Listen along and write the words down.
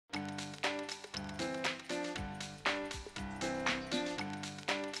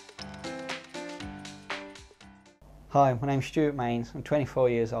Hi, my name's Stuart Mains, I'm 24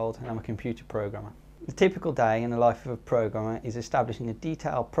 years old and I'm a computer programmer. The typical day in the life of a programmer is establishing a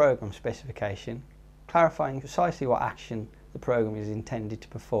detailed program specification, clarifying precisely what action the program is intended to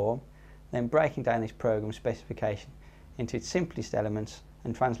perform, then breaking down this program specification into its simplest elements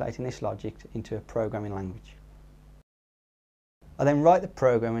and translating this logic into a programming language. I then write the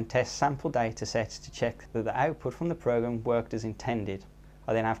program and test sample data sets to check that the output from the program worked as intended.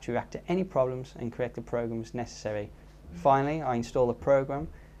 I then have to react to any problems and correct the program as necessary. Finally, I install the program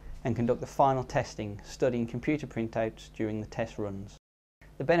and conduct the final testing, studying computer printouts during the test runs.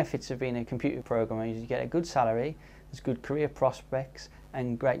 The benefits of being a computer programmer is you get a good salary, there's good career prospects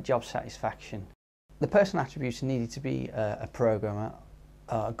and great job satisfaction. The personal attributes needed to be a programmer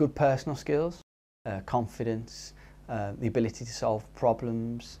are good personal skills, confidence, the ability to solve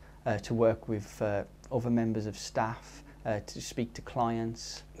problems, to work with other members of staff, to speak to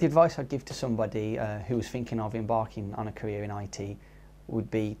clients. The advice I'd give to somebody who was thinking of embarking on a career in IT would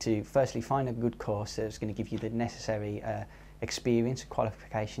be to firstly find a good course that's going to give you the necessary experience and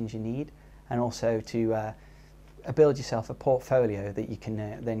qualifications you need, and also to build yourself a portfolio that you can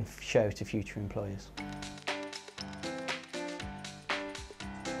then show to future employers.